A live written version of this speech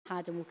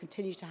had and will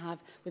continue to have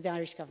with the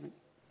Irish Government.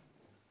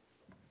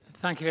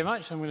 Thank you very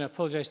much. I'm going to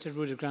apologise to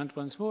Rhoda Grant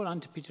once more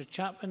and to Peter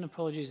Chapman.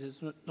 Apologies,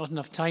 there's not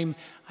enough time.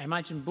 I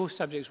imagine both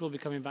subjects will be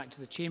coming back to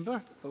the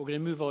Chamber, but we're going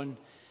to move on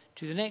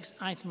to the next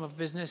item of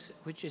business,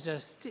 which is a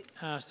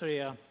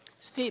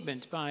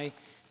statement by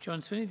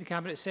John Swinney, the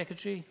Cabinet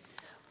Secretary,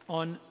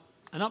 on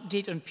an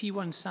update on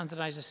P1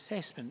 standardised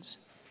assessments.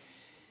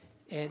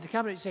 The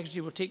Cabinet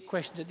Secretary will take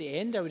questions at the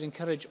end. I would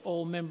encourage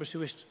all members who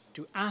wish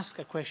to ask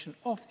a question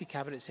of the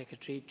Cabinet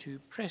Secretary to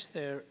press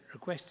their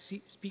request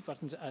to speak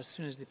buttons as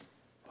soon as they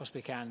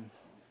possibly can.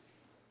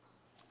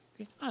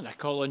 Okay. And I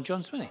call on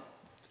John Swinney.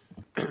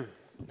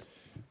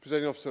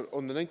 Presiding Officer,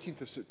 on the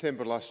 19th of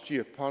September last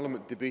year,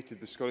 Parliament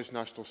debated the Scottish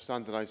National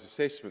Standardised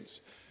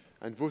Assessments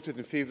and voted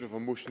in favour of a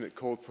motion that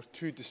called for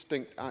two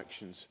distinct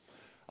actions: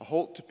 a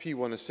halt to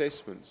P1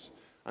 assessments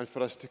and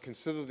for us to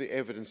consider the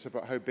evidence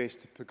about how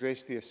best to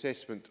progress the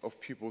assessment of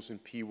pupils in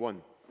P1.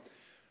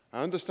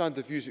 I understand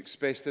the views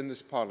expressed in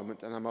this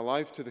Parliament and I am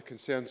alive to the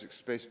concerns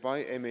expressed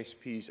by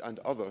MSPs and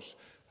others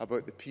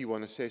about the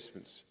P1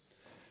 assessments.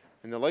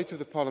 In the light of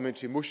the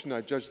parliamentary motion, I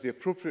judged the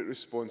appropriate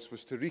response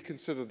was to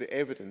reconsider the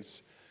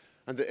evidence,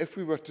 and that if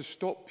we were to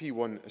stop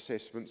P1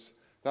 assessments,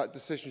 that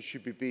decision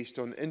should be based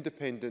on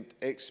independent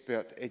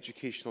expert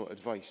educational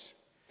advice.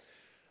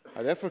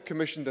 I therefore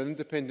commissioned an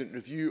independent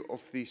review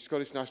of the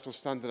Scottish National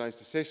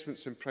Standardised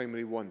Assessments in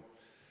Primary 1.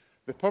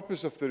 The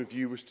purpose of the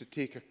review was to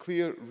take a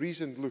clear,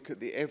 reasoned look at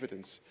the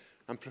evidence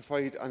and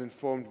provide an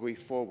informed way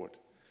forward.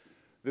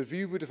 The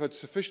review would have had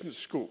sufficient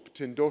scope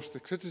to endorse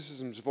the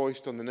criticisms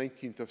voiced on the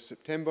 19th of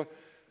September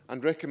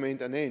and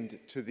recommend an end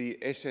to the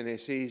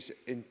SNSAs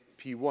in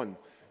P1,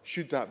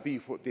 should that be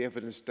what the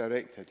evidence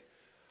directed.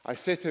 I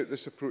set out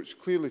this approach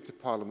clearly to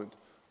Parliament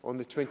on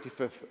the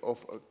 25th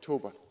of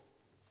October.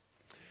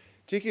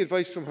 Taking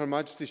advice from Her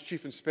Majesty's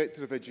Chief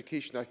Inspector of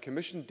Education, I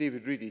commissioned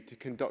David Reedy to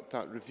conduct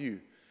that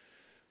review.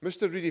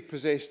 Mr Reedy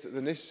possessed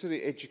the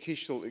necessary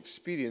educational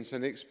experience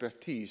and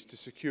expertise to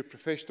secure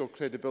professional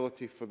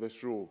credibility for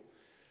this role.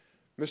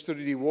 Mr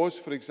Reedy was,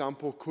 for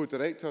example,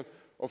 co-director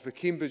of the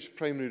Cambridge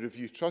Primary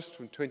Review Trust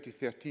from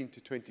 2013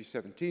 to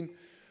 2017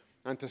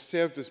 and has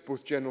served as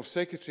both General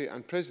Secretary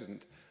and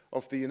President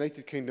of the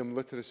United Kingdom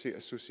Literacy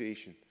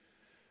Association.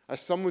 As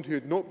someone who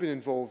had not been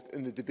involved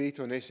in the debate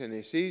on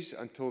SNSAs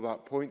until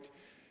that point,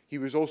 he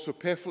was also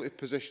perfectly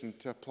positioned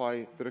to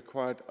apply the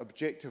required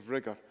objective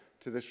rigour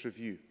to this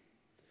review.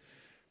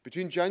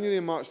 Between January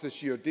and March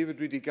this year, David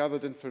Reedy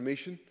gathered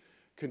information,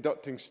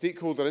 conducting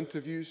stakeholder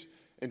interviews,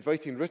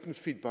 inviting written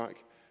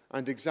feedback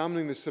and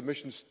examining the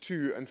submissions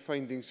to and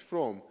findings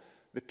from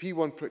the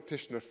P1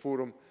 Practitioner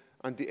Forum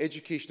and the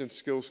Education and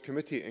Skills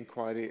Committee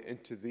inquiry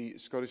into the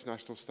Scottish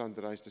National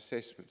Standardised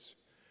Assessments.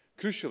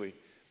 Crucially,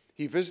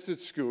 he visited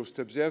schools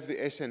to observe the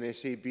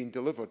SNSA being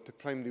delivered to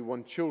Primary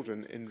 1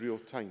 children in real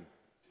time.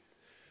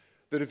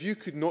 The review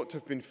could not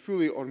have been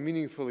fully or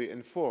meaningfully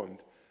informed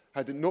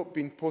had it not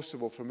been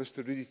possible for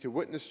Mr Reedy to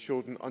witness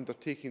children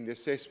undertaking the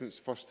assessments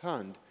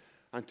firsthand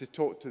and to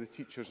talk to the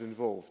teachers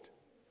involved.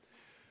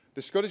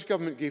 The Scottish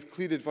Government gave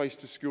clear advice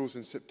to schools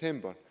in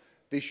September.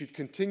 They should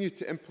continue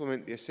to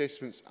implement the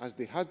assessments as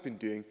they had been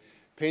doing,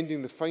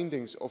 pending the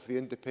findings of the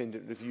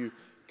independent review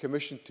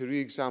commissioned to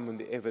re-examine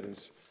the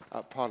evidence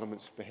at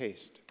Parliament's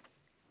behest.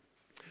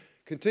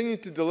 Continuing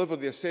to deliver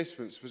the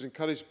assessments was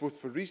encouraged both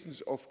for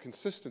reasons of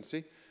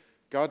consistency,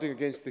 guarding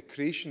against the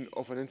creation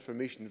of an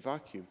information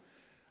vacuum,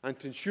 and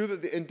to ensure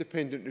that the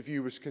independent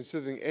review was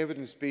considering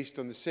evidence based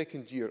on the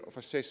second year of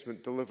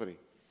assessment delivery.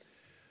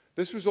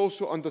 This was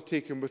also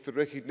undertaken with the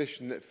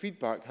recognition that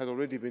feedback had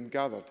already been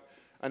gathered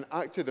and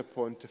acted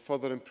upon to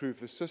further improve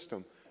the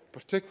system,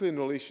 particularly in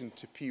relation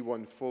to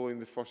P1 following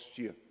the first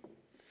year.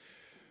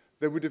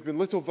 There would have been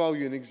little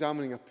value in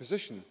examining a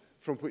position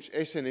from which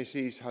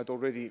SNSAs had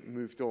already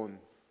moved on.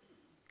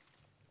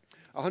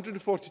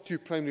 142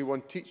 Primary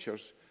 1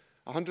 teachers,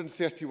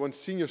 131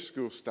 senior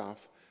school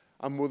staff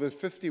and more than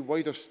 50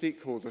 wider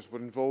stakeholders were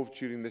involved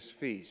during this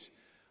phase,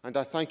 and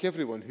I thank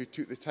everyone who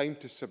took the time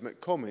to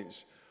submit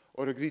comments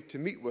or agreed to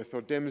meet with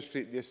or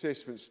demonstrate the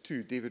assessments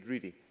to David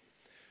Reedy.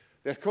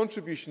 Their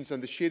contributions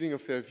and the sharing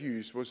of their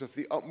views was of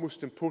the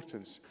utmost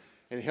importance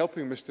in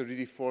helping Mr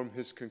Reedy form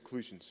his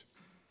conclusions.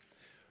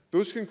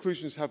 Those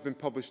conclusions have been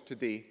published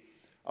today,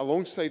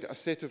 alongside a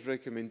set of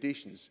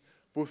recommendations,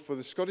 both for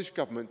the Scottish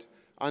Government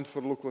and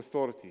for local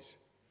authorities.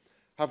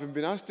 Having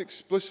been asked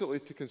explicitly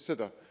to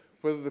consider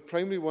whether the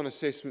Primary 1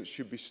 assessments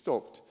should be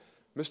stopped,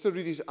 Mr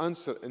Reedy's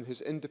answer in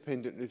his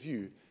independent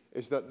review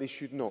is that they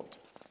should not.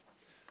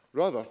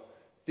 Rather,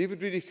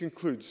 David Reedy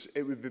concludes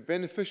it would be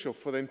beneficial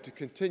for them to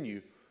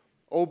continue,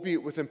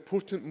 albeit with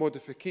important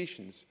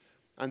modifications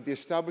and the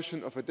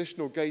establishment of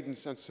additional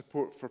guidance and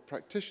support for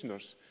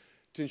practitioners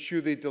to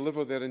ensure they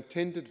deliver their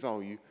intended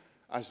value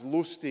as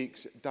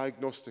low-stakes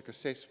diagnostic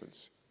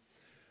assessments.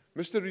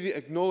 Mr Reedy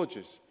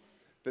acknowledges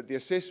that the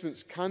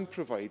assessments can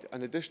provide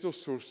an additional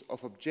source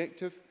of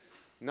objective,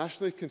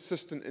 nationally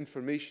consistent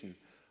information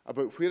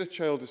about where a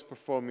child is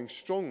performing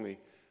strongly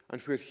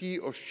and where he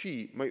or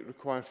she might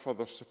require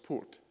further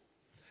support.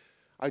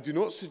 I do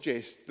not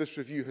suggest this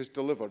review has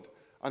delivered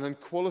an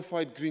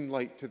unqualified green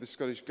light to the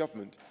Scottish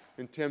Government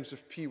in terms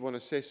of P1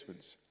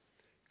 assessments.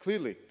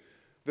 Clearly,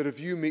 the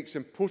review makes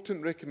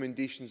important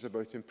recommendations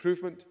about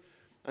improvement,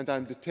 and I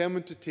am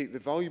determined to take the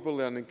valuable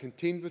learning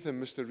contained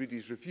within Mr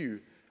Reidie's review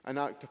and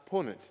act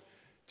upon it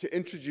to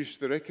introduce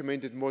the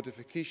recommended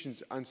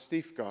modifications and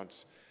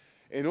safeguards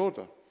in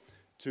order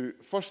to,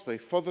 firstly,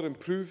 further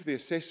improve the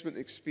assessment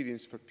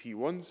experience for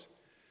P1s,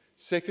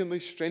 secondly,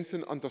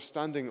 strengthen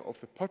understanding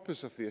of the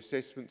purpose of the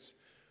assessments,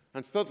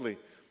 and thirdly,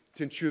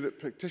 to ensure that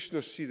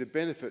practitioners see the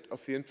benefit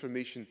of the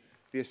information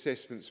the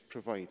assessments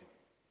provide.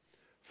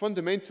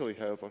 Fundamentally,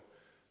 however,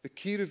 the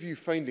key review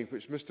finding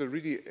which Mr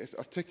Reidie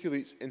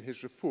articulates in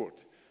his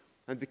report,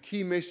 and the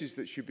key message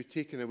that should be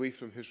taken away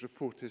from his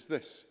report, is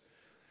this: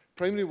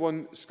 Primary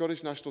 1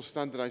 Scottish National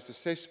Standardised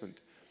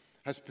Assessment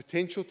has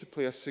potential to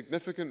play a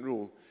significant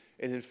role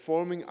in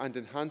informing and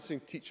enhancing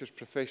teachers'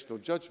 professional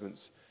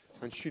judgments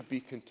and should be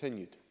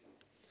continued.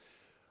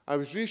 I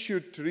was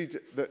reassured to read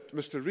that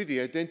Mr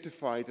Reidie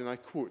identified, and I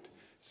quote,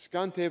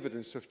 scant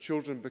evidence of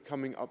children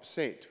becoming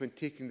upset when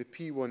taking the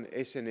P1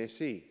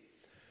 SNSA,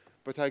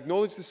 but I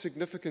acknowledge the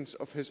significance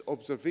of his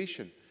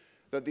observation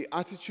that the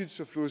attitudes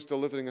of those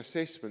delivering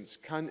assessments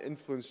can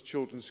influence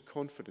children's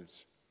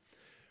confidence.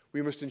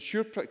 We must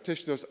ensure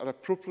practitioners are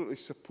appropriately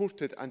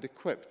supported and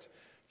equipped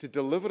to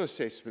deliver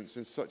assessments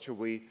in such a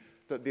way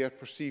that they are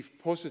perceived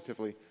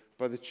positively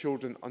by the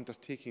children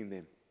undertaking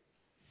them.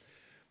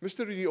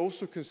 Mr Reidie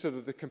also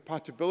considered the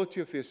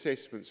compatibility of the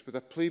assessments with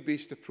a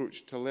play-based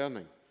approach to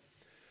learning.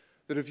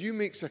 The review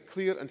makes a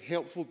clear and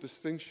helpful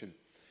distinction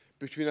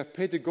between a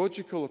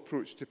pedagogical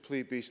approach to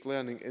play-based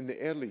learning in the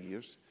early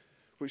years,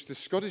 which the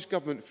Scottish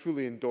Government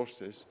fully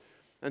endorses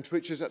and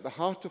which is at the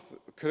heart of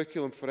the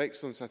curriculum for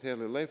excellence at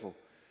early level,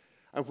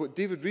 and what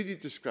David Reidie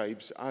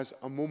describes as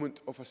a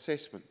moment of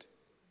assessment.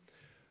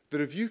 The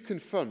review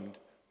confirmed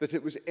that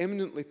it was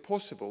eminently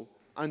possible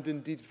and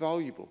indeed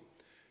valuable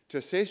to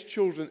assess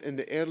children in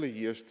the early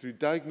years through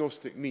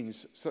diagnostic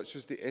means such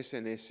as the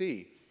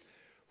SNSA,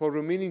 while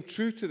remaining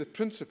true to the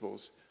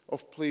principles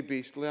of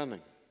play-based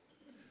learning.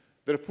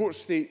 The report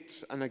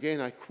states, and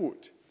again I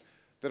quote,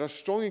 there are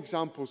strong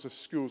examples of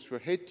schools where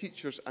head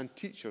teachers and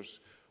teachers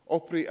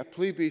operate a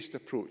play-based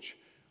approach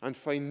and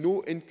find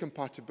no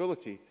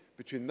incompatibility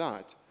between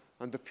that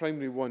and the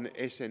Primary 1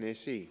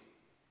 SNSA.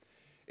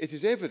 It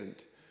is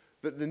evident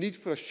that the need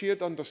for a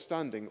shared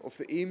understanding of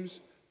the aims,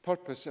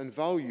 purpose and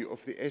value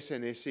of the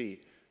SNSA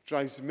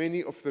drives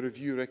many of the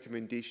review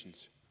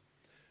recommendations.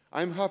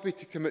 I am happy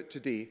to commit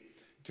today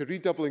to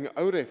redoubling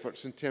our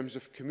efforts in terms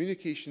of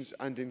communications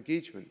and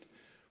engagement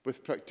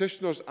with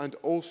practitioners and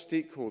all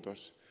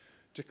stakeholders,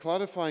 to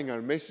clarifying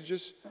our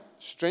messages,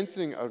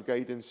 strengthening our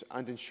guidance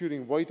and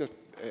ensuring wider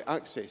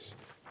access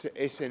to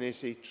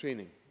SNSA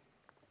training.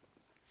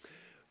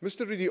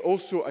 Mr Reidie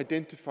also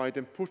identified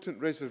important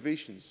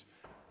reservations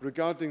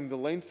regarding the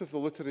length of the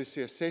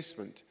literacy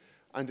assessment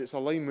and its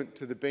alignment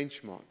to the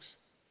benchmarks.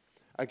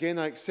 Again,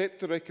 I accept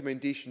the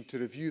recommendation to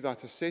review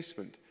that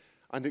assessment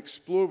and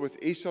explore with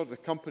ACER, the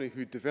company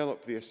who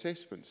developed the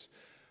assessments,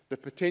 the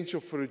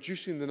potential for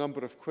reducing the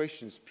number of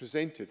questions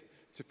presented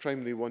to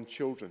Primary 1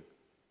 children.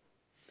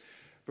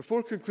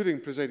 Before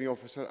concluding, Presiding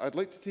Officer, I'd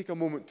like to take a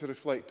moment to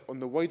reflect on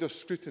the wider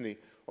scrutiny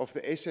of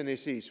the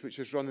SNSAs which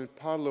is run in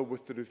parallel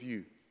with the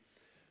review.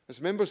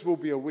 As members will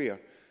be aware,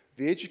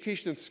 the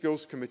Education and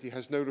Skills Committee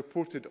has now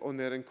reported on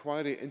their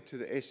inquiry into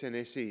the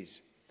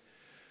SNSAs.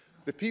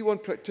 The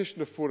P1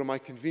 Practitioner Forum I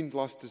convened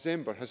last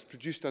December has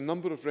produced a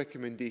number of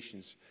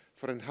recommendations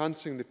for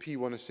enhancing the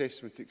P1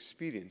 assessment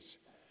experience.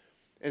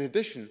 In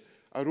addition,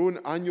 our own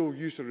annual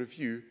user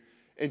review,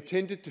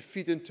 intended to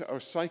feed into our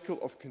cycle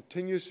of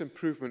continuous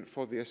improvement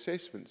for the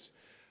assessments,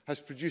 has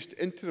produced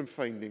interim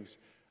findings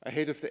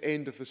ahead of the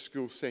end of the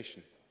school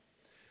session.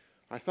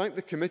 I thank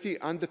the committee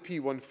and the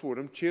P1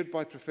 Forum, chaired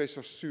by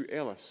Professor Sue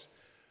Ellis,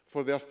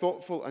 for their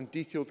thoughtful and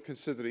detailed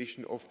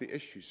consideration of the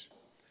issues.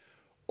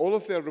 All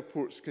of their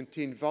reports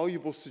contain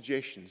valuable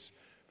suggestions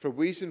for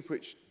ways in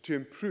which to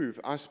improve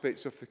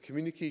aspects of the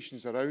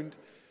communications around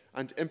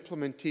and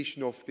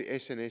implementation of the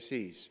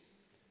SNSAs.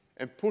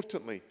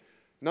 Importantly,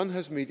 none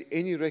has made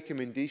any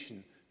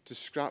recommendation to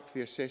scrap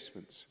the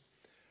assessments.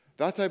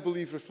 That, I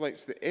believe,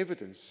 reflects the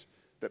evidence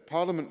that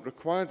Parliament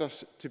required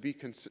us to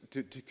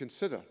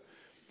consider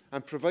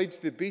and provides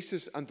the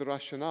basis and the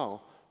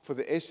rationale for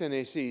the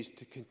SNSAs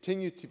to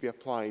continue to be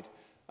applied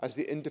as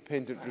the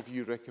independent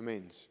review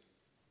recommends.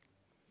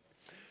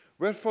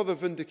 Where further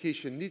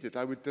vindication needed,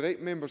 I would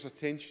direct members'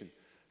 attention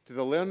to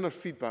the learner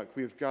feedback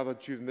we have gathered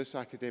during this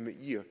academic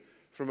year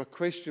from a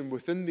question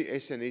within the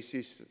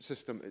SNSA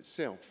system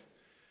itself.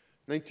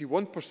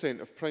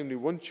 91% of Primary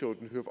 1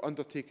 children who have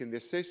undertaken the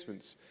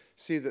assessments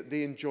say that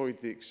they enjoyed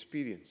the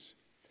experience.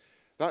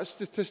 That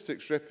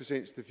statistics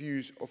represents the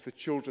views of the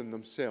children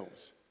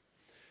themselves.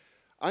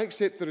 I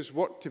accept there is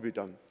work to be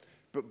done,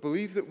 but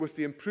believe that with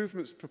the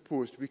improvements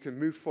proposed, we can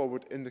move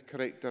forward in the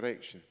correct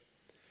direction.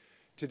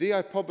 Today,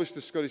 I published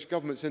the Scottish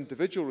Government's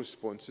individual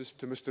responses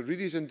to Mr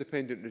Reidie's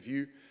independent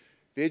review,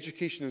 the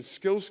Education and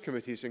Skills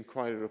Committee's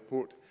inquiry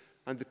report,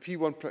 and the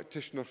P1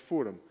 Practitioner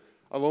Forum,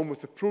 along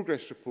with the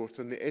progress report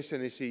on the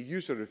SNSA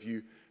user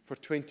review for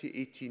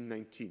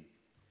 2018-19.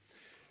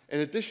 In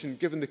addition,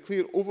 given the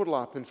clear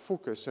overlap in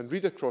focus and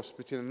read across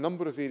between a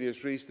number of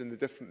areas raised in the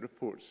different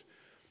reports,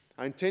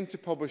 I intend to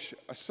publish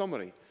a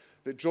summary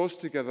that draws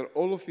together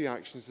all of the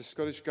actions the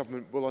Scottish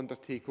Government will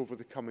undertake over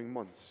the coming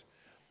months.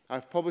 I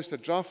have published a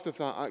draft of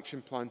that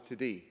action plan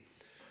today.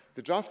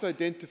 The draft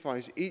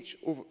identifies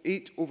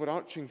 8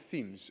 overarching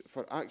themes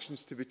for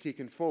actions to be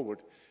taken forward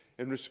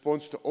in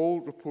response to all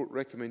report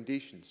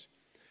recommendations.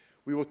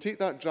 We will take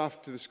that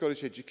draft to the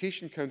Scottish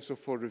Education Council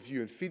for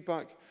review and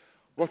feedback,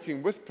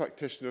 working with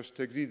practitioners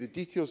to agree the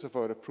details of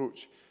our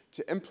approach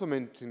to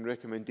implementing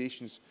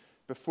recommendations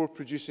before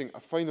producing a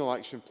final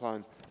action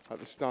plan at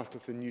the start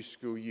of the new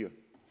school year.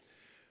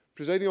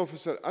 Presiding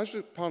Officer, as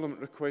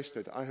Parliament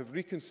requested, I have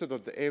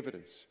reconsidered the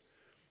evidence.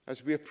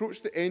 As we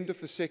approach the end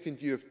of the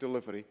second year of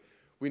delivery,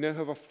 we now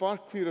have a far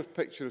clearer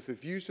picture of the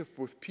views of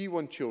both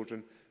P1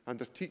 children and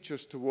their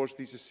teachers towards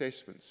these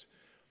assessments.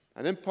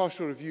 An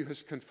impartial review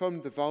has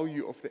confirmed the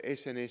value of the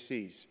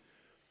SNSAs.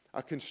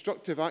 A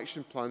constructive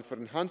action plan for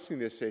enhancing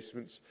the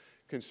assessments,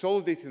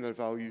 consolidating their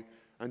value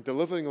and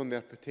delivering on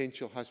their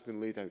potential has been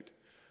laid out.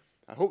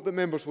 I hope that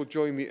members will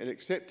join me in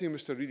accepting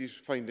Mr Reidie's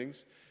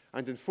findings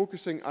and in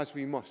focusing, as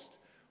we must,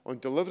 on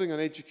delivering an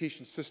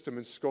education system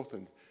in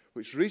Scotland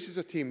which raises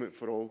attainment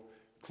for all,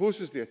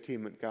 closes the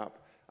attainment gap,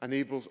 and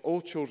enables all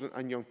children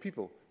and young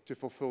people to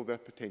fulfil their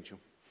potential.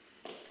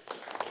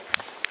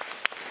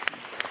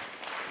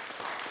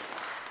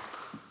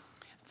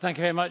 Thank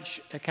you very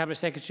much, Cabinet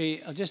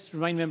Secretary. I'll just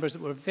remind members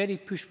that we're very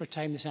pushed for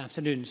time this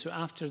afternoon. So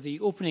after the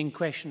opening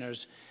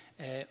questioners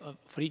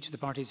for each of the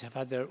parties have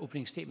had their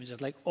opening statements,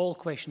 I'd like all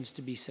questions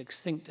to be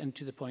succinct and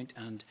to the point,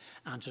 and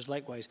answers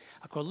likewise.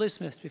 I call Liz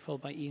Smith to be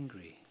followed by Ian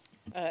Gray.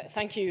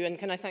 Thank you, and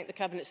can I thank the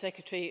Cabinet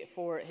Secretary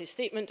for his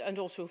statement and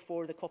also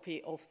for the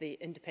copy of the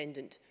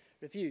independent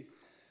review.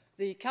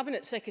 The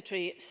Cabinet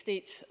Secretary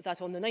states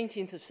that on the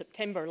 19th of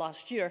September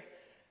last year,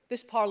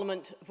 this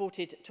Parliament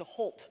voted to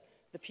halt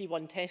the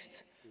P1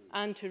 tests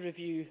and to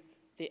review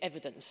the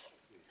evidence.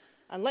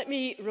 And let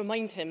me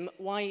remind him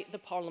why the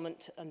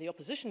Parliament and the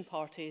opposition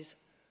parties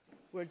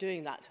were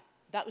doing that.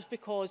 That was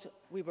because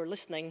we were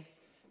listening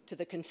to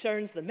the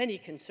concerns, the many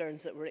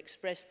concerns that were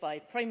expressed by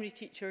primary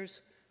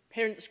teachers,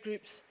 parents'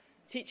 groups,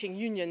 teaching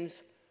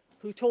unions,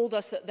 who told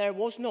us that there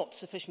was not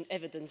sufficient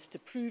evidence to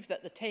prove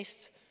that the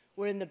tests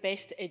were in the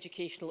best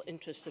educational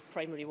interests of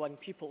primary 1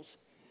 pupils.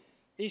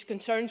 These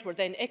concerns were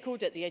then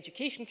echoed at the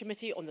Education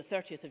Committee on the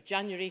 30th of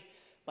January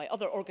by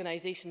other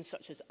organisations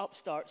such as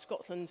Upstart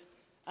Scotland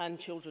and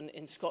Children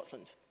in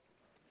Scotland.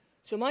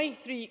 So my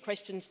 3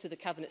 questions to the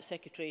Cabinet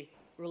Secretary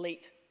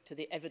relate to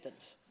the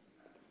evidence.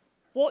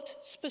 What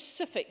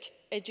specific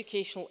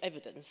educational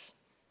evidence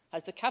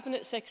has the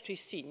Cabinet Secretary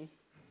seen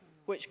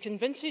which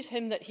convinces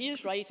him that he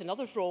is right and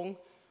others wrong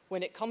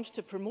when it comes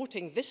to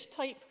promoting this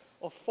type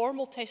of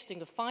formal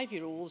testing of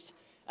 5-year-olds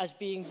as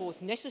being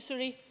both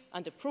necessary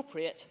and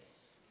appropriate,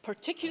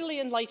 particularly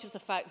in light of the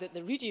fact that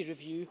the Reidie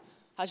Review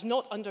has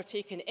not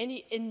undertaken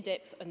any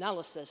in-depth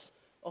analysis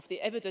of the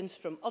evidence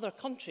from other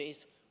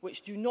countries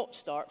which do not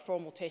start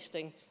formal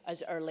testing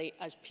as early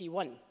as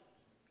P1.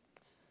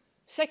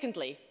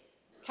 Secondly,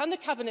 can the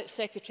Cabinet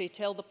Secretary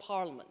tell the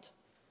Parliament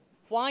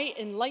why,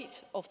 in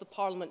light of the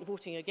Parliament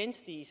voting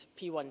against these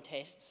P1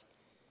 tests,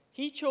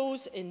 he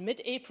chose in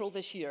mid-April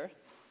this year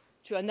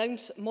to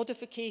announce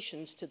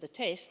modifications to the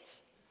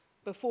tests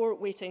before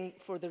waiting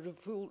for the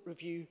full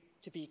review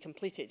to be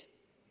completed?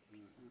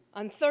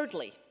 And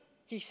thirdly,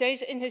 he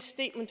says in his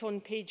statement on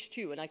page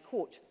 2, and I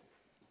quote,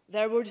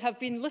 "There would have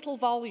been little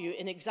value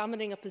in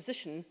examining a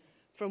position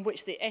from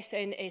which the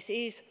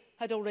SNSAs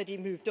had already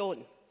moved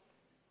on."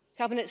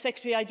 Cabinet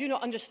Secretary, I do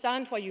not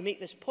understand why you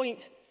make this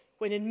point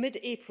when in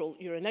mid-April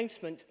your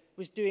announcement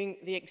was doing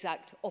the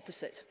exact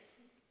opposite.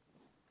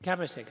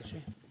 Cabinet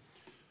Secretary.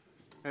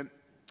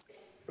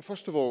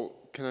 First of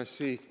all, can I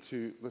say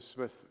to Liz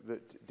Smith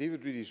that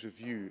David Reidie's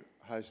review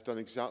has done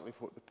exactly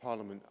what the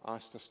Parliament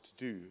asked us to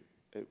do,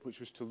 which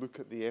was to look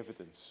at the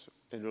evidence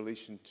in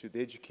relation to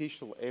the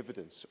educational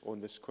evidence on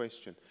this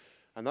question.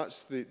 And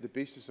that's the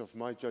basis of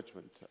my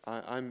judgment.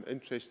 I'm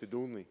interested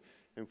only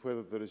in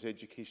whether there is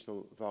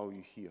educational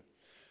value here.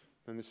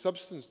 And the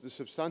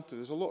substantive,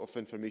 there's a lot of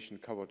information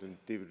covered in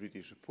David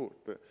Reidie's report,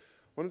 but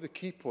one of the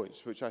key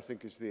points which I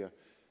think is there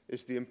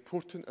is the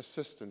important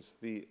assistance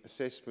the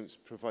assessments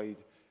provide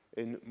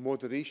in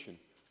moderation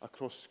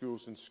across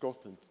schools in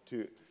Scotland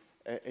to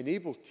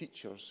enable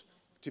teachers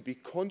to be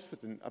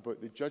confident about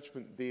the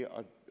judgment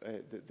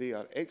that they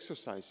are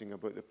exercising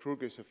about the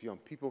progress of young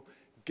people,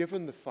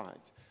 given the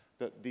fact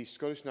that the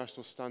Scottish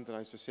National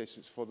Standardised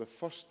Assessments, for the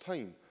first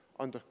time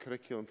under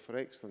Curriculum for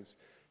Excellence,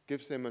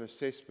 gives them an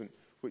assessment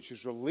which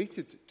is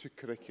related to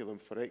Curriculum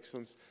for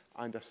Excellence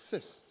and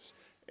assists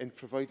in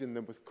providing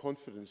them with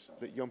confidence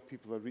that young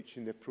people are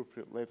reaching the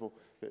appropriate level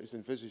that is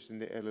envisaged in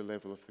the early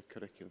level of the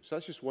curriculum. So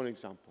that's just one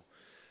example.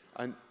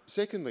 And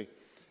secondly,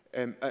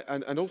 and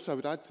also I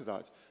would add to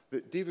that,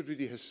 that David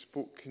Reedy has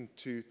spoken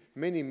to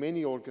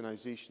many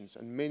organisations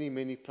and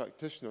many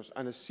practitioners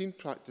and has seen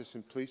practice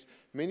in place.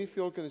 Many of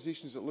the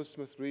organisations that Liz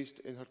Smith raised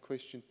in her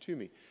question to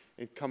me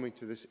in coming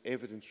to this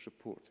evidence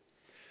report.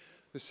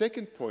 The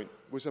second point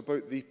was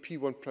about the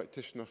P1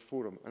 Practitioner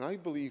Forum, and I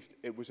believed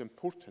it was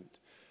important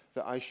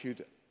that I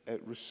should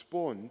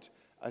respond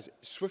as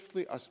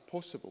swiftly as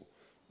possible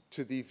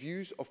to the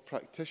views of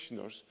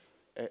practitioners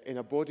in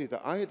a body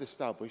that I had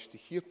established to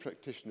hear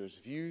practitioners'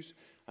 views,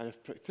 and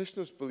if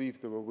practitioners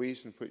believed there were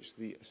ways in which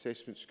the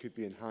assessments could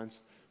be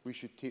enhanced, we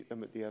should take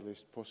them at the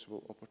earliest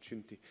possible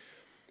opportunity.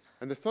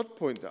 And the third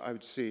point that I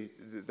would say,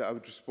 that I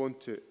would respond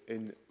to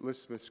in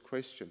Liz Smith's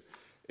question,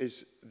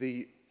 is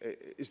the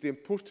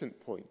important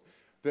point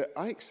that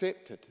I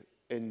accepted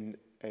in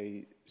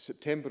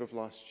September of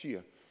last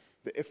year,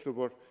 that if there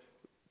were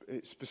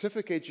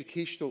specific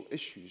educational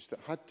issues that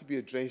had to be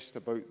addressed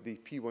about the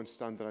P1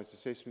 standardised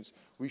assessments,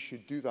 we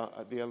should do that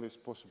at the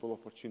earliest possible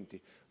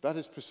opportunity. That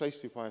is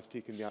precisely why I've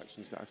taken the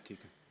actions that I've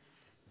taken.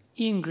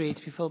 Ian Gray,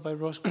 to be followed by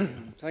Ross Greer.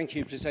 Thank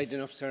you,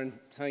 Presiding Officer, and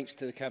thanks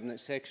to the Cabinet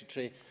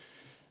Secretary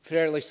for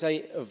early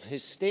sight of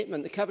his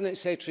statement. The Cabinet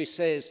Secretary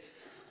says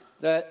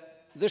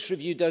that this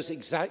review does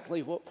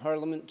exactly what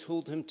Parliament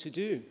told him to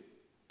do,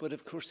 but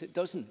of course it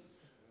doesn't.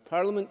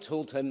 Parliament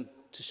told him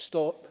to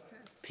stop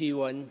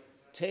P1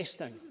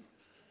 testing.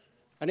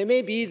 And it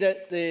may be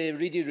that the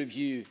Reedy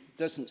review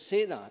doesn't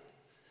say that,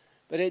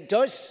 but it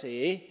does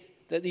say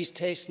that these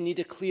tests need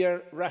a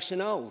clear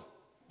rationale.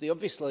 They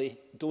obviously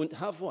don't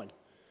have one.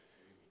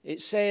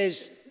 It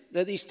says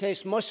that these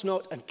tests must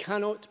not and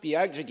cannot be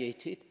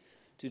aggregated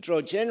to draw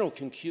general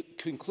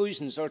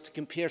conclusions or to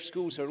compare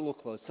schools or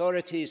local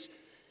authorities,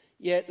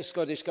 yet the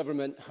Scottish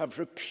Government have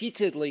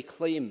repeatedly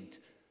claimed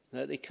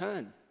that they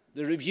can.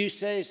 The review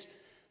says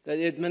that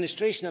the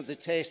administration of the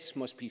tests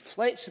must be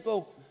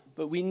flexible,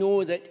 but we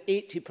know that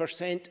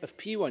 80% of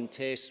P1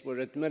 tests were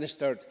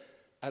administered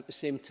at the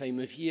same time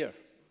of year.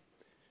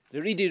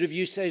 The Reedy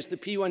review says the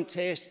P1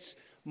 tests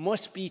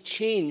must be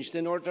changed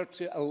in order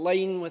to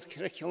align with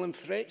Curriculum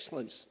for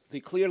Excellence.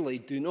 They clearly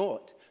do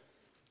not.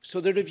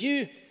 So the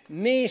review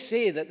may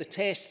say that the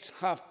tests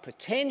have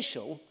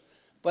potential,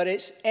 but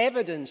its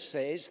evidence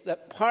says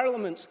that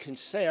Parliament's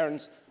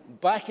concerns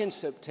back in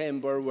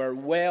September were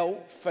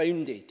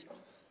well-founded.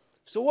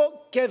 So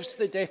what gives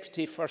the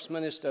Deputy First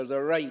Minister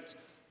the right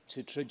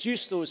to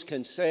traduce those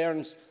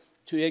concerns,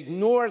 to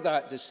ignore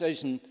that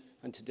decision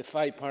and to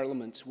defy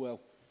Parliament's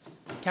will?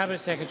 Cabinet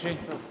Secretary.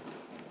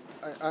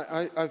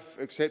 I've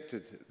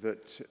accepted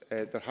that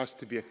there has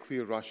to be a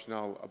clear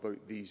rationale about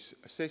these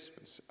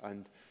assessments,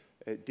 and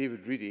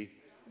David Reedy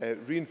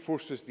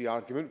reinforces the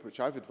argument, which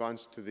I've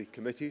advanced to the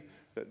committee,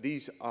 that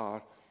these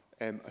are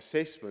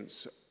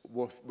assessments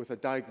with a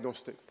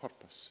diagnostic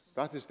purpose.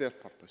 That is their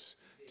purpose,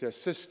 to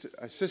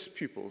assist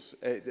pupils,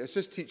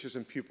 assist teachers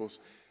and pupils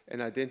in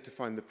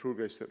identifying the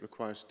progress that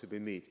requires to be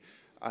made.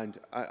 And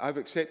I've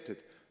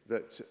accepted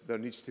that there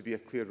needs to be a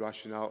clear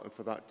rationale and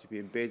for that to be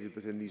embedded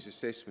within these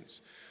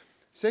assessments.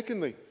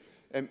 Secondly,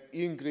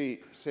 Ian Gray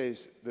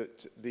says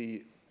that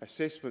the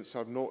assessments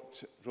are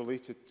not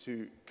related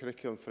to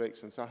Curriculum for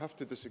Excellence. I have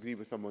to disagree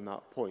with him on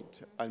that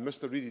point, and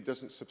Mr Reedy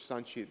doesn't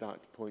substantiate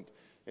that point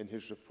in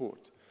his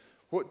report.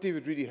 What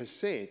David Reedy has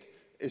said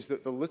is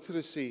that the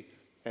literacy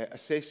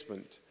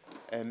assessment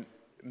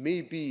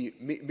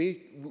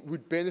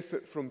would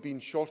benefit from being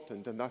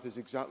shortened, and that is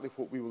exactly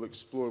what we will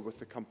explore with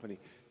the company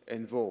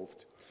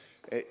involved.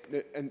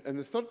 And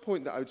the third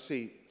point that I would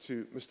say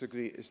to Mr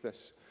Gray is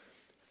this.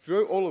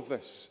 Throughout all of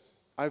this,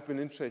 I've been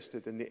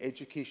interested in the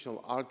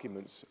educational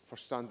arguments for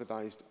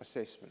standardised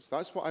assessments.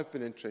 That's what I've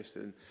been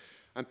interested in.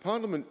 And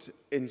Parliament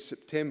in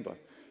September,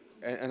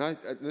 and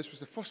this was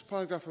the first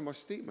paragraph of my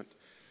statement,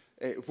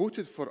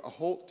 voted for a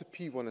halt to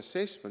P1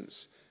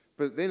 assessments,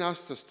 but then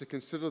asked us to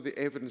consider the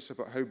evidence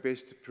about how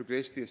best to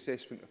progress the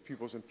assessment of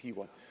pupils in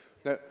P1.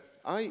 Now,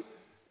 I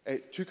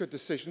took a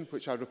decision,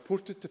 which I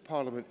reported to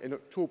Parliament in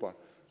October,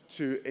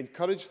 to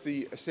encourage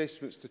the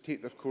assessments to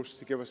take their course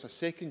to give us a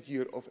second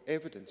year of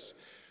evidence.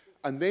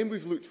 And then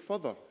we've looked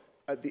further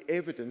at the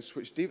evidence,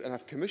 and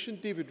I've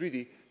commissioned David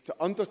Reedy to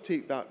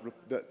undertake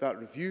that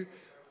review,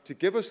 to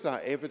give us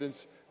that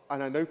evidence,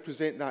 and I now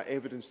present that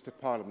evidence to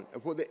Parliament.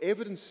 And what the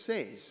evidence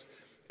says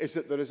is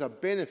that there is a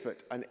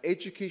benefit, an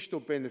educational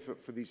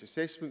benefit for these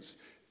assessments.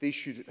 They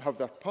should have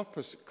their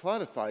purpose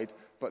clarified,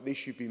 but they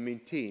should be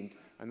maintained,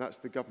 and that's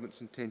the Government's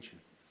intention.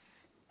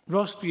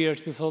 Ross Greer,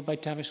 to be followed by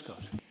Tavish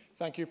Scott.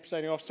 Thank you,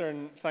 Presiding Officer,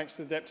 and thanks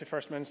to the Deputy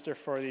First Minister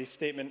for the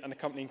statement and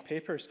accompanying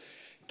papers.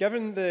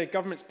 Given the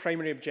Government's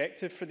primary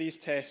objective for these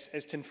tests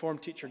is to inform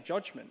teacher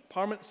judgment,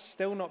 Parliament has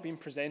still not been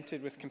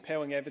presented with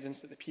compelling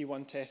evidence that the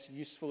P1 tests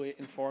usefully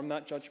inform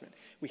that judgment.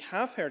 We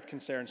have heard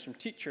concerns from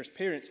teachers,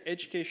 parents,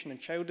 education and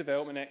child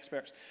development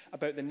experts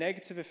about the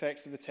negative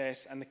effects of the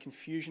tests and the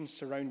confusion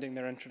surrounding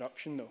their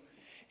introduction, though.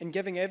 In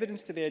giving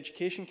evidence to the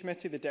Education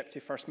Committee, the Deputy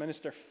First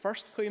Minister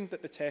first claimed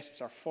that the tests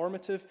are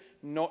formative,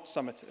 not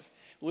summative.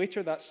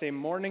 Later that same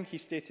morning, he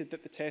stated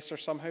that the tests are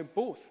somehow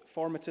both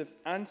formative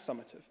and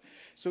summative.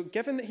 So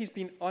given that he's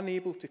been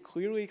unable to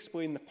clearly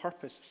explain the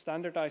purpose of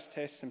standardised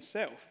tests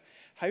himself,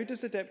 how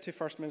does the Deputy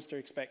First Minister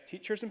expect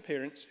teachers and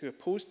parents who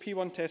opposed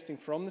P1 testing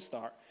from the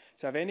start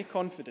to have any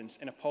confidence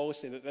in a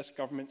policy that this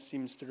government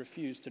seems to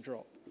refuse to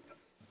drop?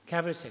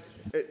 Cabinet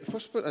Secretary. The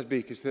first point I'd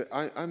make is that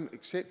I'm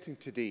accepting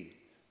today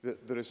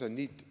that there is a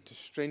need to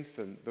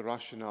strengthen the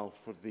rationale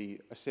for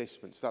the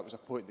assessments. That was a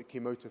point that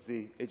came out of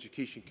the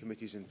Education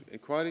Committee's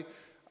inquiry,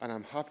 and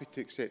I'm happy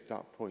to accept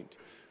that point.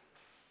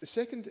 The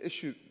second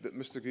issue that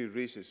Mr Gray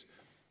raises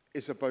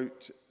is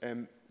about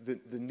the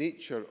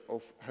nature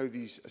of how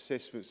these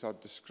assessments are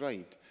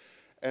described.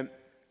 And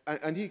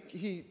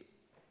he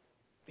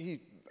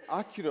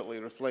accurately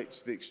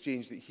reflects the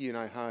exchange that he and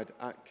I had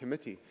at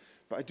committee.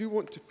 But I do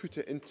want to put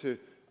it into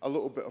a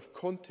little bit of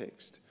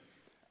context.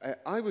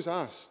 I was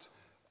asked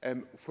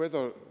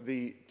whether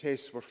the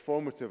tests were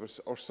formative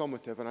or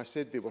summative, and I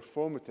said they were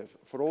formative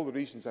for all the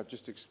reasons I've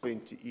just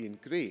explained to Ian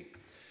Gray.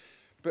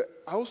 But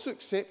I also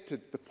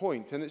accepted the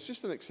point, and it's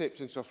just an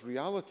acceptance of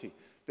reality,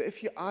 that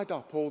if you add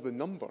up all the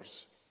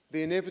numbers,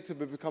 they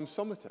inevitably become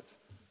summative.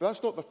 But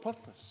that's not their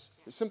purpose.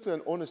 It's simply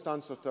an honest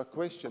answer to a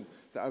question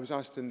that I was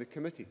asked in the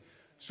committee.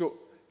 So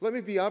let me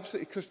be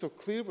absolutely crystal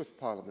clear with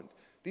Parliament.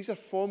 These are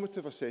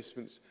formative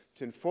assessments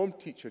to inform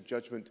teacher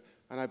judgment,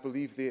 and I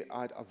believe they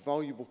add a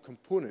valuable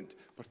component,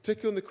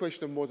 particularly on the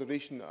question of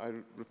moderation that I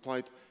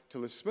replied to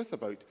Liz Smith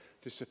about,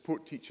 to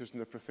support teachers in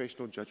their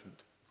professional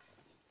judgment.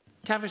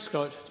 Tavish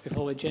Scott, to be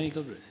followed by Jenny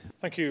Gilruth.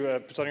 Thank you,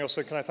 Presiding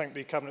Officer. Can I thank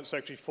the Cabinet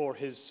Secretary for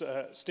his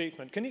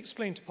statement? Can he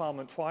explain to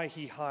Parliament why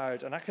he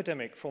hired an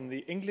academic from the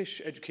English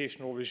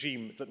educational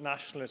regime that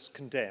nationalists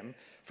condemn,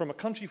 from a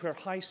country where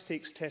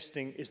high-stakes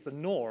testing is the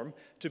norm,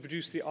 to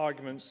produce the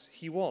arguments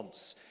he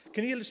wants?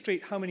 Can he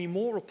illustrate how many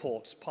more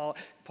reports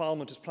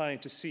Parliament is planning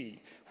to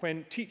see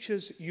when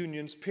teachers,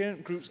 unions,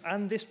 parent groups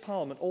and this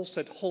Parliament all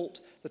said halt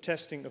the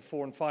testing of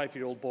 4- and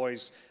 5-year-old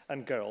boys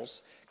and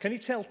girls? Can he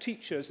tell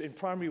teachers in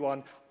Primary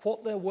 1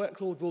 what their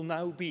workload will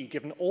now be,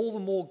 given all the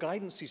more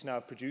guidance he's now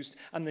produced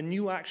and the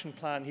new action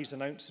plan he's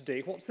announced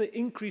today? What's the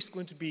increase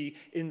going to be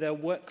in their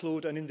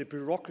workload and in the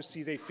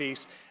bureaucracy they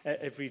face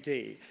every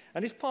day?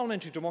 And if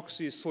parliamentary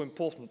democracy is so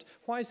important,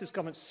 why is this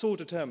government so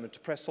determined to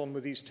press on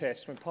with these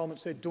tests when Parliament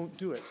said don't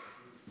do it?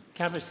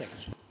 Cabinet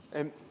Secretary.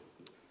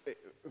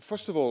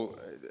 First of all,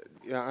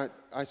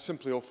 I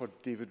simply offered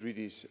David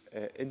Reedy's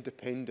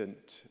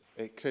independent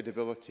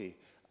credibility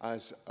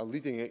as a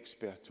leading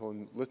expert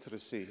on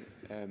literacy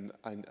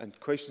and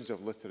questions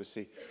of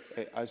literacy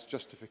as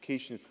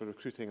justification for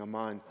recruiting a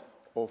man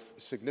of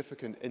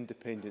significant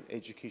independent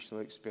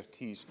educational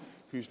expertise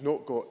who's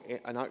not got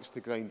an axe to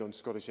grind on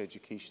Scottish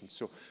education.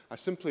 So I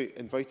simply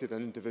invited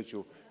an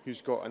individual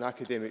who's got an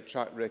academic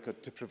track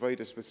record to provide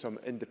us with some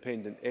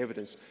independent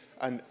evidence.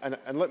 And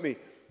let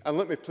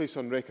me place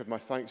on record my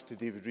thanks to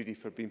David Reedy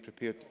for being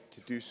prepared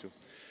to do so.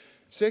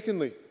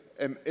 Secondly,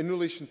 in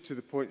relation to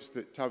the points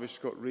that Tavish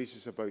Scott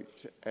raises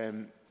about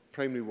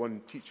Primary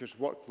 1 teachers'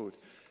 workload,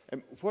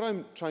 what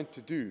I'm trying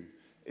to do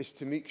is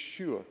to make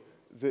sure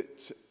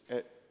that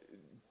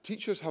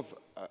teachers have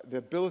the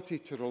ability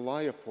to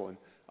rely upon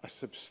a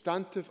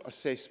substantive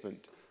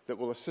assessment that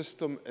will assist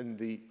them in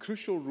the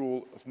crucial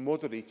role of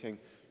moderating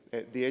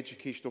the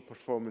educational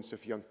performance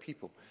of young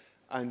people.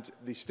 And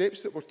the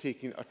steps that we're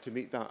taking are to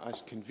make that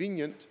as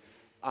convenient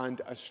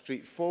and as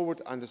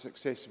straightforward and as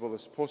accessible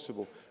as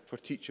possible for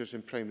teachers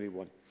in Primary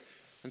 1.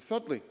 And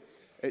thirdly,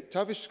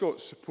 Tavish Scott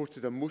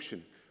supported a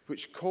motion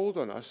which called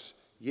on us,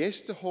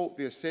 yes, to halt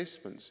the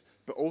assessments,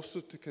 but also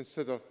to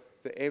consider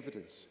the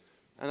evidence.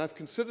 And I've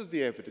considered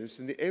the evidence,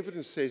 and the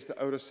evidence says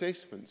that our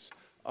assessments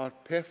are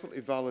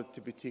perfectly valid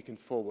to be taken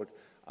forward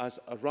as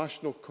a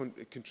rational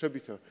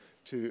contributor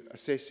to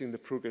assessing the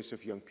progress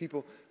of young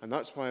people, and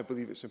that's why I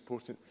believe it's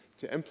important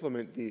to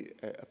implement the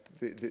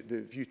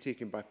view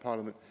taken by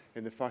Parliament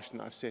in the fashion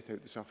that I've set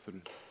out this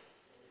afternoon.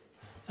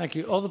 Thank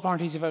you. All the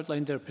parties have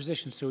outlined their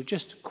positions, so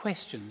just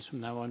questions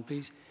from now on,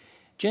 please.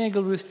 Jenny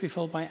Gilruth to be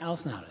followed by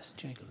Alison Harris.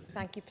 Jenny Gilruth.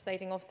 Thank you,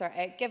 Presiding Officer.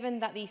 Given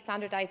that these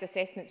standardised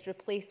assessments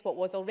replace what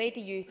was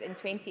already used in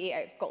 28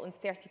 out of Scotland's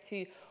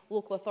 32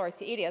 local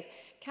authority areas,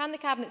 can the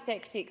Cabinet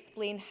Secretary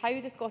explain how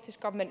the Scottish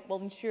Government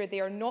will ensure they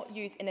are not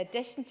used in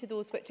addition to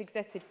those which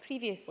existed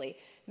previously,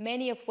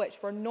 many of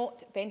which were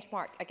not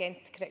benchmarked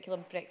against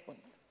Curriculum for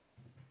Excellence?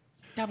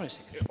 Cabinet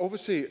Secretary.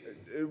 Obviously,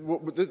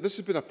 this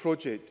has been a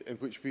project in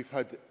which we've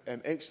had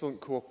excellent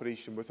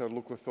cooperation with our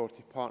local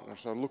authority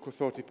partners. Our local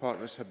authority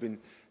partners have been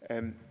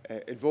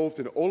involved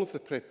in all of the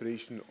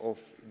preparation of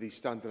the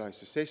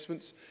standardised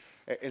assessments.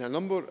 In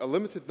a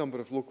limited number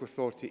of local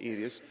authority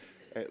areas,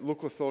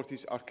 local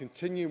authorities are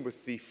continuing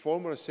with the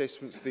former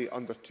assessments they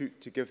undertook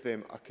to give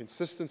them a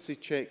consistency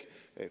check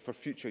for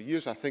future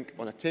years. I think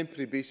on a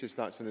temporary basis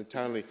that's an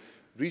entirely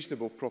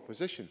reasonable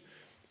proposition.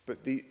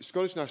 But the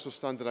Scottish National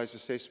Standardised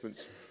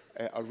Assessments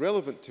are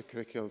relevant to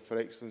Curriculum for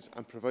Excellence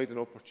and provide an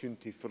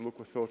opportunity for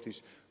local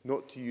authorities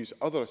not to use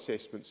other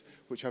assessments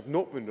which have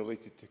not been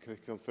related to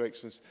Curriculum for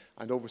Excellence.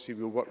 And obviously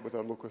we'll work with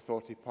our local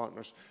authority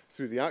partners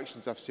through the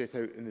actions I've set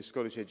out in the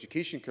Scottish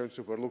Education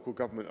Council, where local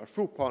government are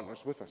full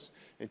partners with us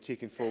in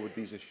taking forward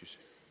these issues.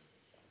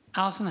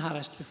 Alison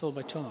Harris, to be followed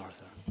by Tom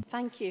Arthur.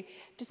 Thank you.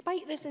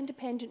 Despite this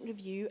independent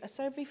review, a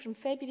survey from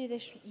February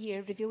this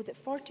year revealed that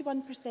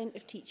 41%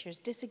 of teachers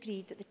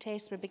disagreed that the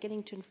tests were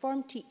beginning to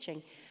inform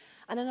teaching,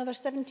 and another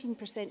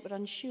 17% were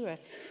unsure.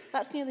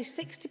 That's nearly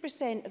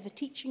 60% of the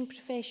teaching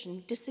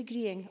profession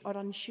disagreeing or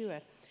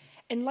unsure.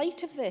 In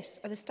light of this,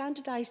 are the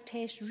standardised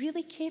tests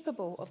really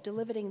capable of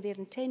delivering their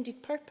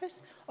intended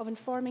purpose of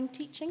informing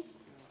teaching?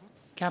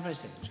 Cabinet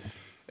Secretary.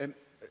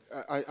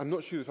 I'm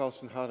not sure if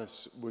Alison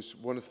Harris was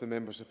one of the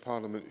members of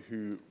Parliament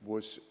who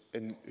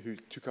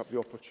took up the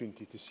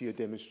opportunity to see a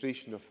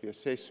demonstration of the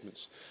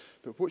assessments.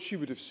 But what she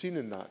would have seen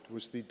in that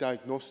was the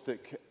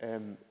diagnostic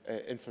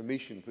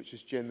information which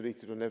is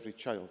generated on every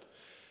child.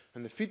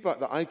 And the feedback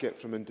that I get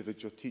from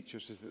individual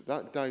teachers is that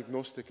that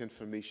diagnostic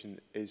information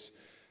is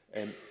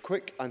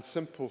quick and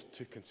simple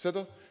to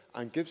consider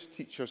and gives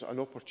teachers an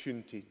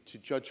opportunity to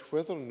judge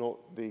whether or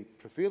not the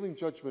prevailing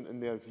judgment in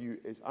their view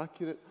is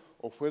accurate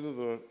or whether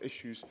there are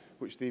issues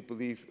which they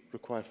believe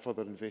require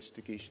further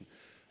investigation.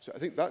 So I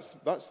think that's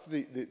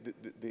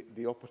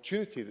the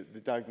opportunity that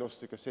the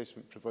diagnostic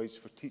assessment provides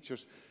for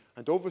teachers.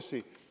 And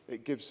obviously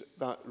it gives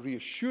that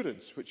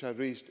reassurance, which I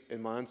raised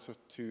in my answer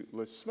to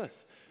Liz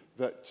Smith,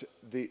 that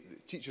the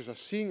teachers are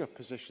seeing a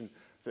position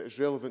that is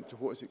relevant to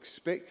what is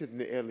expected in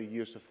the early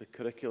years of the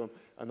curriculum,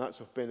 and that's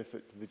of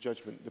benefit to the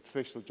judgment, the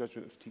professional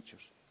judgment of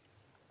teachers.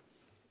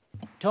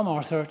 Tom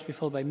Arthur, to be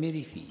followed by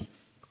Mary Fee.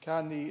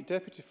 Can the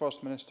Deputy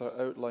First Minister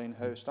outline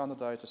how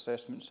standardised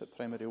assessments at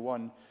Primary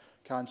 1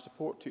 can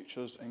support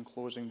teachers in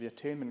closing the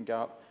attainment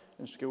gap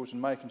in schools in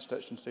my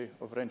constituency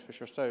of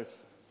Renfrewshire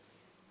South?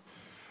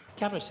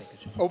 Cabinet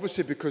Secretary.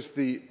 Obviously, because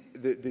the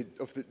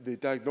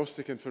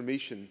diagnostic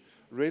information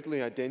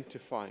readily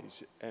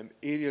identifies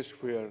areas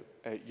where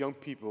young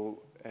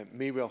people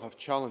may well have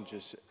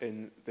challenges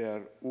in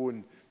their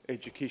own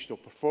educational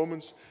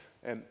performance.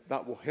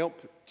 That will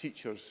help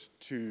teachers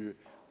to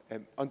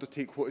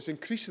undertake what is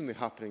increasingly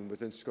happening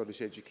within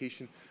Scottish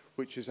education,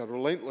 which is a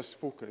relentless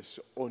focus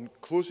on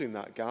closing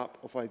that gap,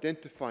 of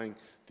identifying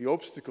the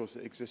obstacles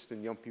that exist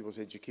in young people's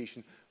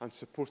education and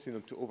supporting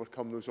them to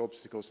overcome those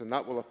obstacles. And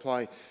that will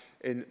apply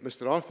in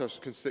Mr Arthur's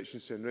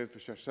constituency in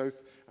Renfrewshire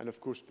South, and of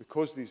course,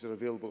 because these are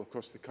available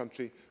across the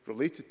country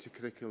related to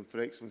Curriculum for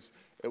Excellence,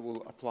 it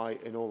will apply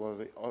in all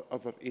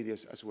other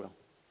areas as well.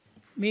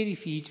 Mary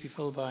Fee, to be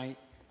followed by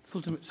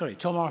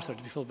Tom Arthur,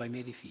 to be followed by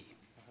Mary Fee.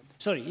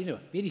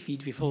 Mary Fee,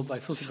 to be followed by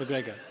Fulton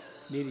McGregor.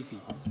 Mary Fee.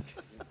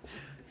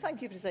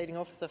 Thank you, Presiding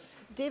Officer.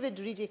 David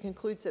Reedy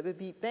concludes it would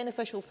be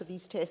beneficial for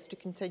these tests to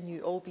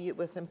continue, albeit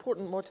with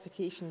important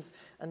modifications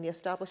and the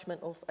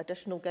establishment of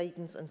additional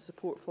guidance and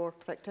support for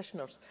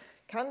practitioners.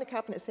 Can the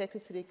Cabinet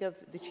Secretary give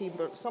the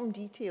Chamber some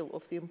detail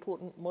of the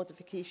important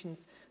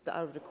modifications that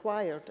are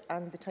required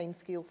and the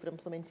timescale for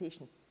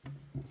implementation?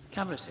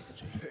 Cabinet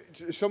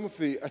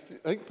Secretary. I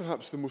think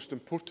perhaps the most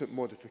important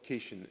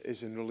modification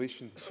is in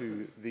relation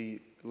to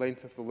the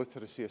length of the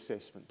literacy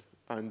assessment.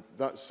 And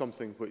that's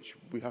something which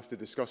we have to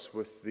discuss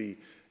with the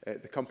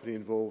company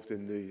involved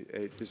in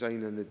the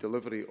design and the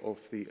delivery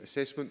of the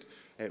assessment.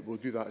 We'll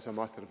do that as a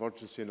matter of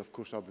urgency, and of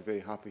course I'll be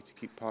very happy to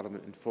keep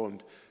Parliament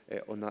informed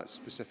on that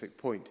specific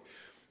point.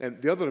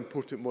 The other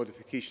important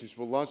modifications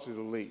will largely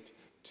relate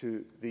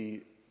to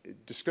the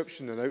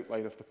description and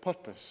outline of the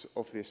purpose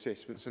of the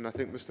assessments, and I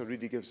think Mr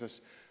Reedy gives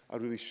us a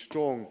really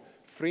strong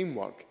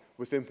framework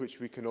within which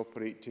we can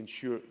operate to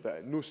ensure that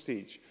at no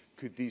stage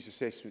could these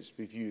assessments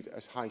be viewed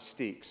as high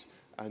stakes,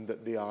 and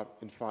that they are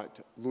in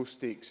fact low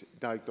stakes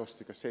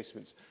diagnostic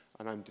assessments,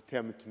 and I'm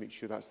determined to make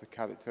sure that's the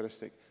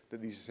characteristic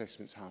that these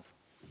assessments have.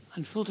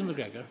 And Fulton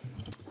McGregor.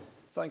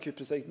 Thank you,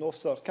 Presiding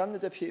Officer. Can the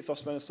Deputy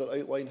First Minister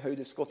outline how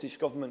the Scottish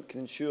Government can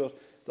ensure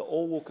that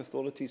all local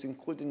authorities,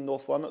 including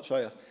North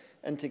Lanarkshire,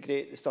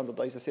 integrate the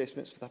standardised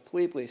assessments with a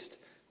play-based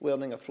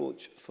learning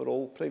approach for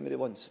all primary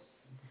ones?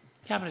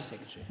 Cabinet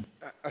Secretary.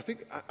 I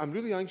think I'm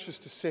really anxious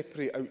to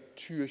separate out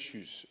two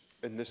issues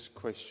in this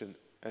question,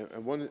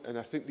 and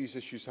I think these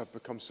issues have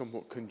become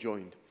somewhat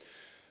conjoined.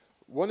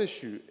 One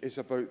issue is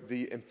about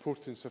the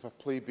importance of a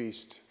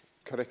play-based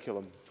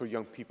curriculum for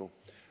young people,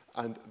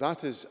 and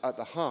that is at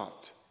the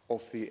heart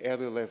of the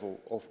early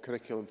level of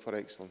Curriculum for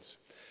Excellence.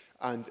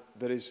 And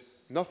there is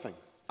nothing,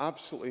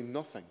 absolutely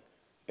nothing,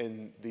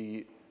 in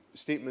the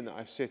statement that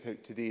I've set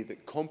out today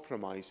that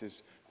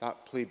compromises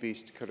that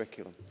play-based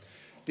curriculum.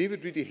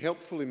 David Reedy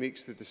helpfully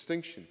makes the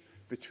distinction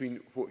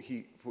between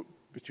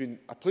between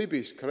a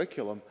play-based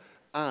curriculum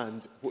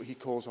and what he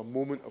calls a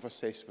moment of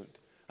assessment.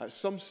 At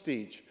some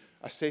stage,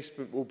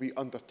 assessment will be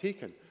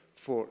undertaken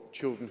for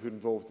children who are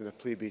involved in a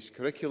play-based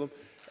curriculum.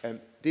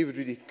 David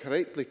Reedy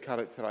correctly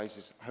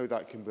characterises how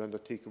that can be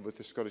undertaken with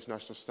the Scottish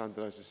National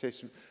Standardised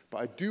Assessment, but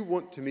I do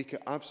want to make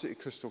it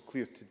absolutely crystal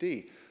clear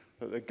today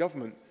that the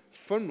Government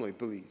firmly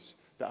believes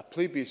that a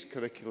play-based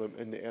curriculum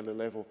in the early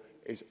level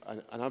is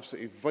an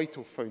absolutely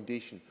vital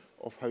foundation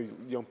of how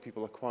young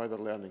people acquire their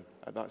learning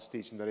at that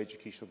stage in their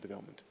educational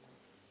development.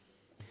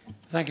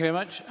 Thank you very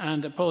much,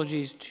 and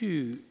apologies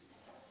to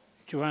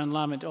Joanne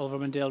Lamont, Oliver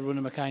Mundell,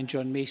 Rona Mackay and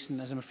John Mason,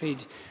 as I'm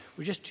afraid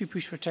we're just too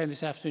pushed for time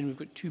this afternoon. We've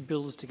got 2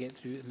 bills to get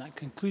through, and that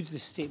concludes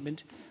this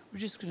statement. We're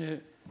just going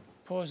to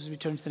pause as we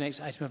turn to the next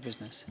item of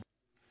business.